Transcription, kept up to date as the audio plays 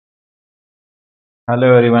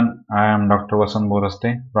Hello everyone, I am Dr. Vasant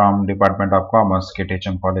Boraste from Department of Commerce,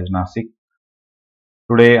 KTHM College, Nasik.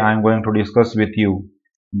 Today I am going to discuss with you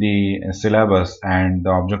the syllabus and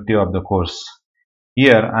the objective of the course.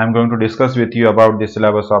 Here I am going to discuss with you about the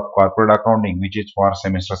syllabus of corporate accounting, which is for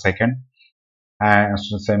semester second, and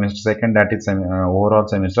that is overall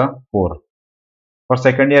semester 4. For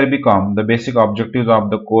second year BCom, the basic objectives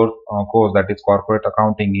of the course that is corporate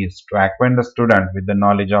accounting is to acquaint the student with the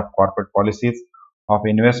knowledge of corporate policies of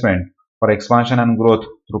investment for expansion and growth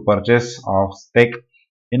through purchase of stake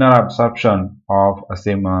in or absorption of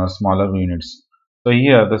smaller units. So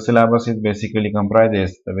here the syllabus is basically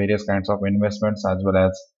comprises the various kinds of investments as well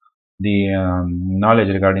as the knowledge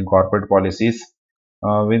regarding corporate policies.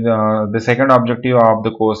 With the second objective of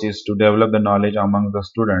the course is to develop the knowledge among the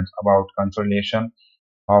students about consolidation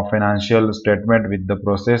of financial statement with the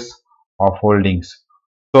process of holdings.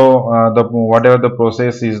 So the whatever the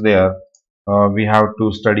process is there, we have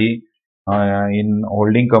to study in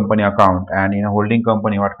holding company account, and in a holding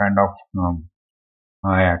company what kind of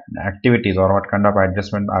activities or what kind of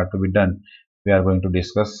adjustment are to be done, we are going to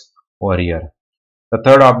discuss over here. The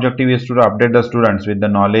third objective is to update the students with the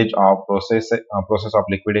knowledge of process of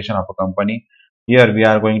liquidation of a company. Here we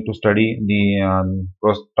are going to study the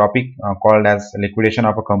topic called as liquidation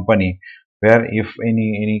of a company, where if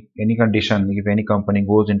any condition, if any company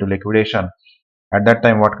goes into liquidation, at that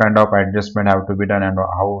time what kind of adjustment have to be done and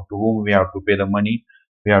how to whom we have to pay the money.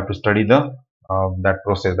 We have to study the that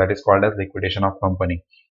process that is called as liquidation of company.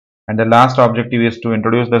 And the last objective is to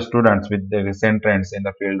introduce the students with the recent trends in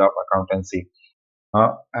the field of accountancy.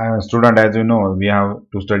 Student, as you know, we have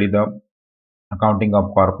to study the accounting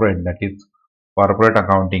of corporate, that is corporate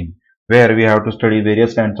accounting, where we have to study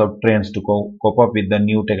various kinds of trends to cope up with the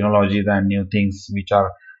new technologies and new things which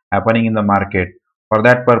are happening in the market. For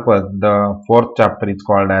that purpose, the fourth chapter is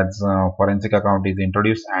called as forensic account is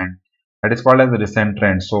introduced, and that is called as the recent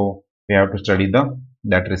trends. So we have to study the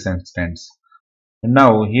that recent trends. And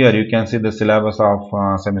now here you can see the syllabus of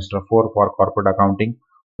semester 4 for corporate accounting.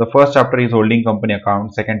 The first chapter is holding company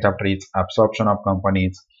account, second chapter is absorption of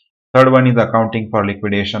companies, third one is accounting for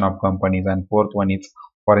liquidation of companies, and fourth one is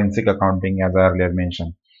forensic accounting as I earlier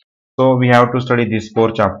mentioned. So we have to study this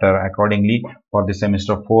four chapter accordingly for the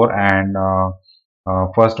semester 4, and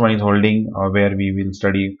first one is holding, where we will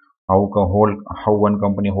study how one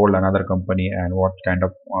company hold another company, and what kind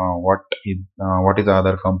of what is the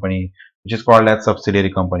other company, which is called as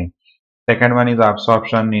subsidiary company. Second one is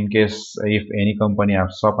absorption, in case if any company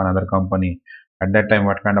absorb another company, at that time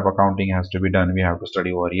what kind of accounting has to be done, we have to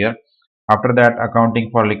study over here. After that,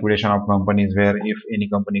 accounting for liquidation of companies, where if any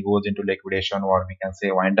company goes into liquidation, or we can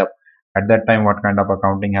say wind up, at that time what kind of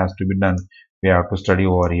accounting has to be done, we have to study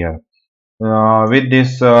over here. With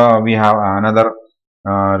this, we have another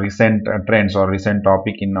recent trends or recent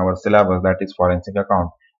topic in our syllabus, that is forensic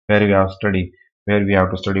account, where we have study where we have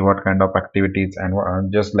to study what kind of activities,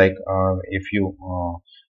 and just like if you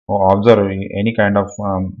observe any kind of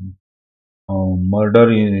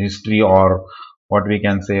murder in history, or what we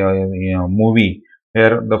can say movie,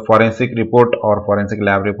 where the forensic report or forensic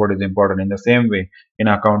lab report is important. In the same way, in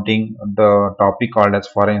accounting, the topic called as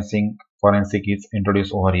forensic is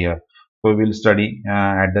introduced over here. So we will study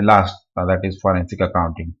at the last, that is forensic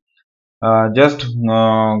accounting. Just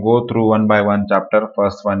go through one by one chapter.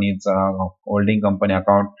 First one is holding company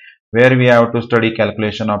account, where we have to study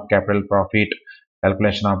calculation of capital profit,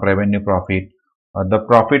 calculation of revenue profit, the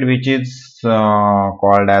profit which is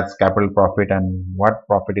called as capital profit, and what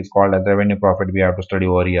profit is called as revenue profit, we have to study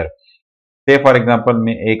over here. Say for example,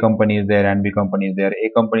 A company is there and B company is there.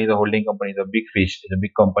 A company is a holding company, is a big fish, is a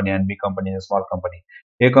big company, and B company is a small company.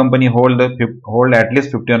 A company hold at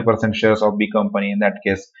least 51% shares of B company. In that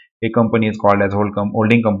case, A company is called as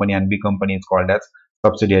holding company, and B company is called as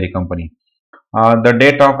subsidiary company. The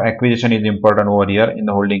date of acquisition is important over here in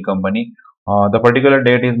the holding company. The particular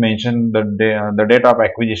date is mentioned. The date of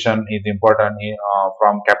acquisition is important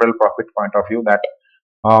from capital profit point of view, that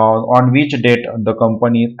on which date the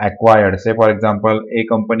company is acquired. Say for example, A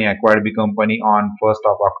company acquired B company on 1st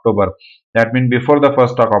of October. That means before the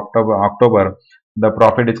 1st of October, the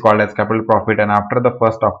profit is called as capital profit, and after the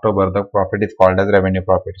 1st October, the profit is called as revenue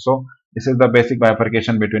profit. So this is the basic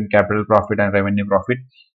bifurcation between capital profit and revenue profit.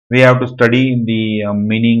 We have to study the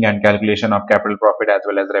meaning and calculation of capital profit as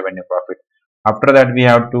well as revenue profit. After that, we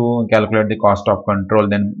have to calculate the cost of control.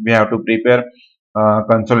 Then we have to prepare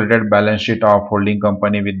consolidated balance sheet of holding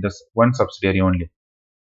company with this one subsidiary only.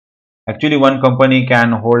 Actually, one company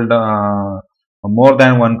can hold more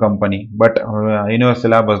than one company, but in your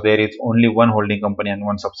syllabus there is only one holding company and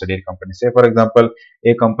one subsidiary company. Say for example,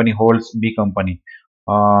 A company holds B company.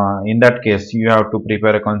 In that case, you have to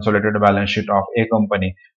prepare a consolidated balance sheet of A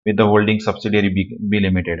company with the holding subsidiary B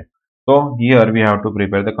Limited. So here we have to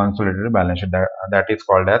prepare the consolidated balance sheet that is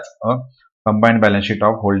called as a combined balance sheet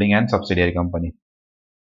of holding and subsidiary company.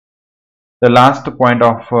 The last point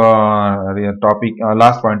of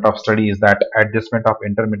study is that adjustment of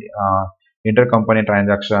intercompany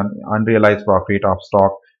transaction, unrealized profit of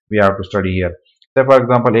stock we have to study here. Say for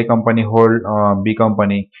example, A company hold B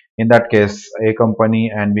company. In that case, A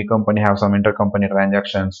company and B company have some intercompany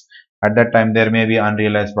transactions. At that time, there may be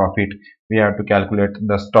unrealized profit. We have to calculate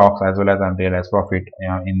the stocks as well as unrealized profit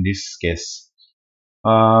in this case.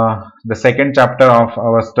 The second chapter of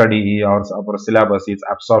our study or our syllabus is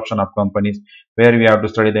absorption of companies, where we have to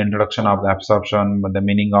study the introduction of the absorption, the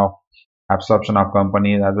meaning of absorption of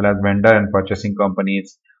companies, as well as vendor and purchasing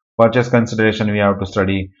companies. Purchase consideration we have to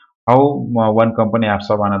study how one company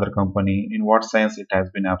absorb another company, in what sense it has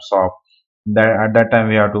been absorbed. That at that time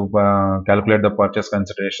we have to calculate the purchase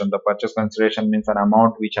consideration. The purchase consideration means an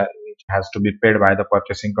amount which has to be paid by the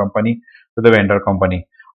purchasing company to the vendor company.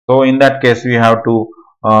 So in that case, we have to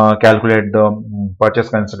calculate the purchase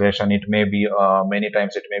consideration. It may be many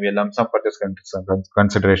times it may be a lump sum purchase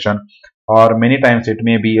consideration, or many times it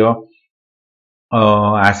may be a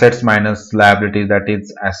assets minus liabilities, that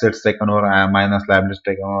is assets taken over minus liabilities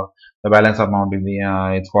taken over. The balance amount will be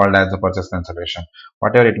it's called as the purchase consideration.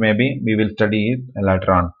 Whatever it may be, we will study it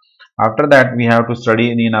later on. After that, we have to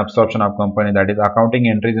study in absorption of company, that is accounting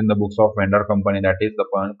entries in the books of vendor company, that is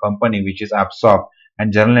the company which is absorbed,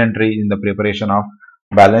 and journal entry in the preparation of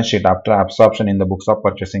balance sheet after absorption in the books of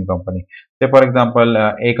purchasing company. Say for example,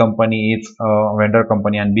 A company is vendor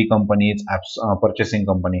company and B company is purchasing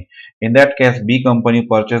company. In that case, B company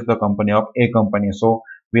purchased the company of A company, so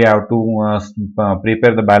we have to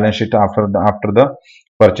prepare the balance sheet after the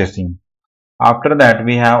purchasing. After that,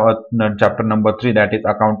 we have chapter number 3, that is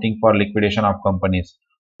accounting for liquidation of companies.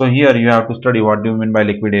 So here you have to study what do you mean by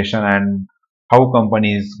liquidation and how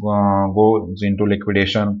companies goes into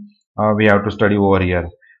liquidation. We have to study over here.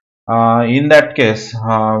 In that case,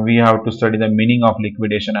 we have to study the meaning of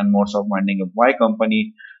liquidation and modes of winding up. Why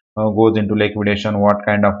company goes into liquidation? What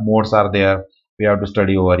kind of modes are there? We have to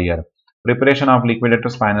study over here. Preparation of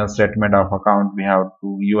liquidator's final statement of account.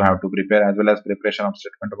 You have to prepare, as well as preparation of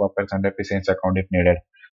statement of OPEX and efficiency account if needed.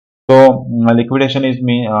 So liquidation is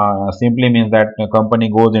simply means that a company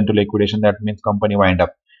goes into liquidation. That means company wind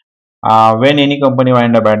up. When any company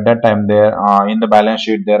wind up, at that time there in the balance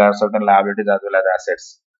sheet there are certain liabilities as well as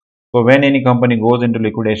assets. So when any company goes into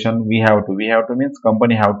liquidation, we have to means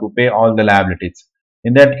company have to pay all the liabilities.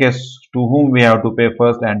 In that case, to whom we have to pay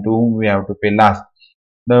first and to whom we have to pay last.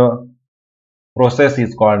 The process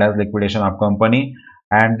is called as liquidation of company,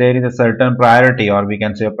 and there is a certain priority, or we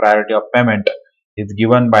can say a priority of payment is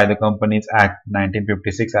given by the Companies Act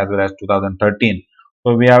 1956 as well as 2013.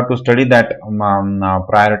 So we have to study that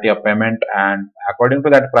priority of payment, and according to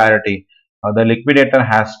that priority, the liquidator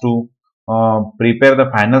has to prepare the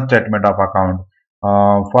final statement of account.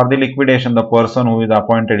 For the liquidation, the person who is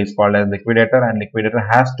appointed is called as liquidator, and liquidator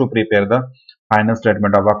has to prepare the final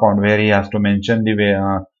statement of account, where he has to mention the way,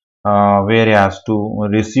 where he has to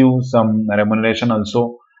receive some remuneration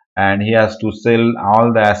also, and he has to sell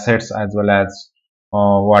all the assets as well as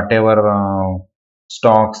whatever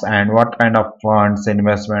stocks and what kind of funds,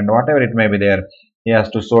 investment, whatever it may be there. He has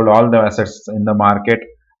to sold all the assets in the market,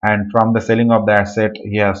 and from the selling of the asset,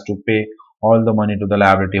 he has to pay all the money to the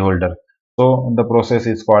liability holder. So the process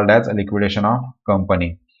is called as a liquidation of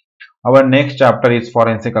company. Our next chapter is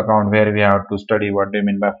forensic account, where we have to study what do you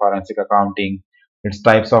mean by forensic accounting, its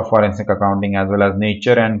types of forensic accounting, as well as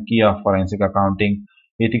nature and key of forensic accounting,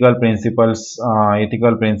 ethical principles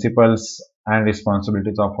and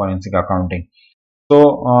responsibilities of forensic accounting.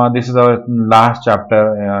 So this is our last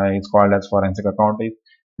chapter. It's called as forensic accounting.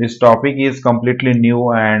 This topic is completely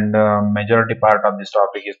new, and majority part of this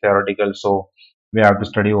topic is theoretical. So we have to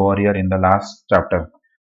study over here in the last chapter.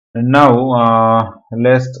 And now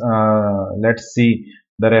let's see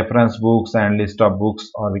the reference books and list of books,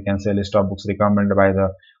 or we can say list of books recommended by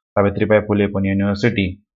the Savitribai Phule Pune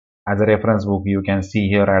University. As a reference book, you can see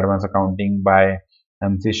here Advanced Accounting by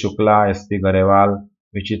MC Shukla, SP Garewal,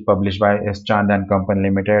 which is published by S. Chand and Company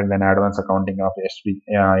Limited. Then Advanced Accounting of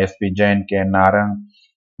SP Jain, K. Narang.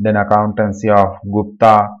 Then Accountancy of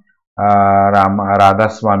Gupta,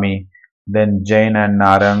 Radhaswamy. Then Jain and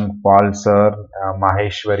Narang, Paul Sir,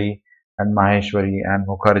 Maheshwari and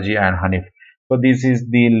Mukherjee and Hanif. So this is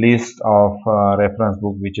the list of reference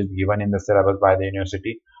book which is given in the syllabus by the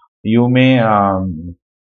university. You may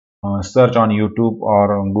search on YouTube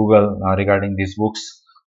or on Google regarding these books,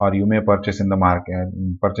 or you may purchase in the market,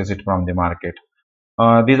 purchase it from the market.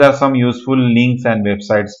 These are some useful links and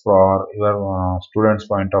websites for your students'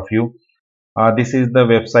 point of view. This is the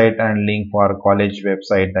website and link for college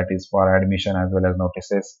website, that is for admission as well as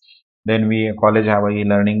notices. Then we college have a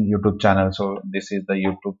e-learning YouTube channel, so this is the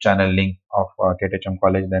YouTube channel link of KTHM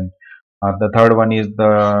College. Then the third one is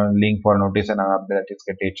the link for notice and that is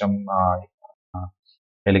KTHM uh,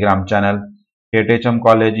 Telegram channel. KTHM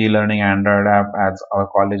College e-learning Android app, as our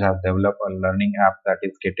college has developed a learning app, that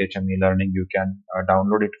is KTHM e-learning. You can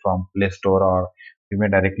download it from Play Store, or you may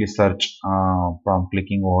directly search from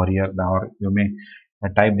clicking over here, or you may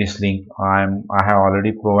type this link. I have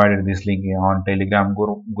already provided this link on Telegram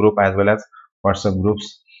group as well as WhatsApp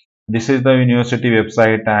groups. This is the university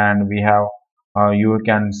website, and we have you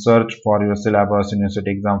can search for your syllabus,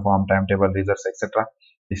 university exam form, timetable, results, etc.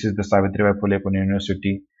 This is the Savitribai Phule Pune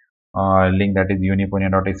University link, that is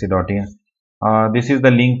unipunya.ac.in. This is the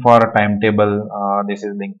link for a timetable. This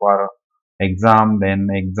is link for exam, then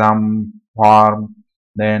exam form,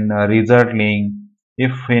 then result link.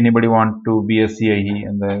 If anybody want to be a CAE,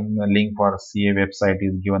 and the link for CA website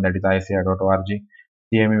is given, that is ici.org.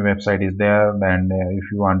 CME website is there. Then if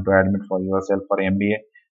you want to admit for yourself for MBA,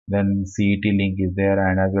 then CET link is there,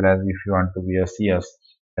 and as well as if you want to be a CS,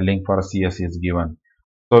 a link for CS is given.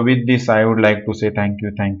 So with this, I would like to say thank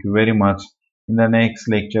you very much. In the next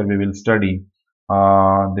lecture, we will study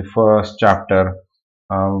the first chapter,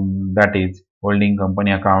 that is holding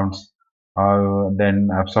company accounts, then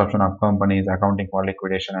absorption of companies, accounting for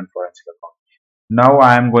liquidation, and forensic account. Now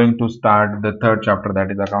I am going to start the third chapter, that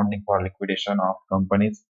is accounting for liquidation of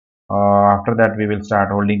companies. After that, we will start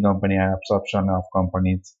holding company, absorption of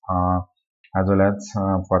companies, as well as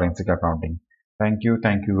forensic accounting. Thank you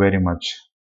very much.